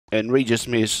and Regis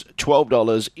Miss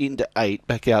 $12 into 8,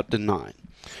 back out to 9.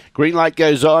 Green light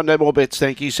goes on, no more bets,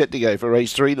 thank you. Set to go for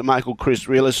race 3, the Michael Chris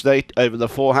Real Estate over the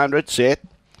 400, set.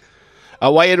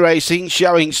 Away and racing,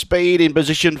 showing speed in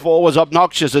position 4 was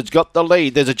Obnoxious. It's got the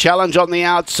lead. There's a challenge on the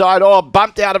outside. Oh,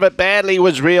 bumped out of it badly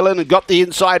was Reelan and got the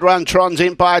inside run. Tron's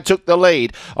Empire took the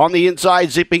lead. On the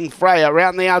inside, Zipping Freya.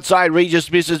 Around the outside,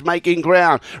 Regis Miss is making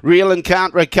ground. Reelan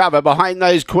can't recover. Behind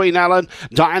those, Queen Ellen,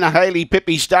 Diana Haley,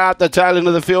 Pippi Star at the tail end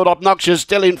of the field. Obnoxious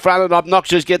still in front, and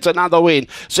Obnoxious gets another win.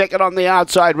 Second on the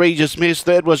outside, Regis Miss.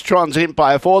 Third was Tron's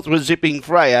Empire. Fourth was Zipping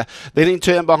Freya. Then in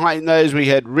turn behind those, we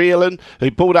had Reelan,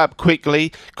 who pulled up quickly.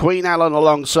 Queen Ellen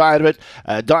alongside of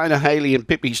it, Dinah Haley and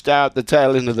Pippi Star at the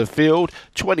tail end of the field.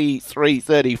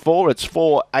 23.34. It's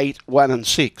 4, 8, 1 and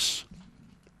 6.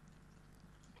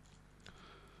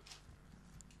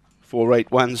 4,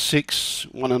 8, 1, 6.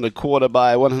 1 1/4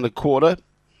 by 1 1/4.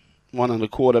 1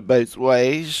 1/4 both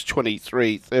ways.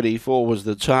 23.34 was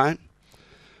the time.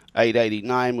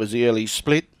 8.89 was the early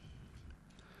split.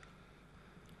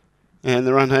 And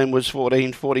the run home was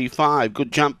 14.45.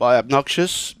 Good jump by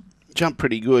Obnoxious. Jumped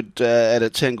pretty good at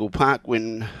its Angle Park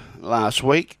win last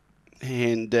week,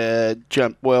 and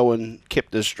jumped well and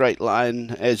kept a straight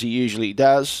line as he usually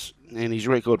does, and his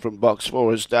record from box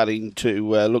 4 is starting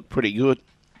to look pretty good.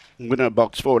 Winner of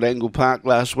box 4 at Angle Park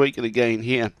last week and again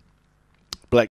here.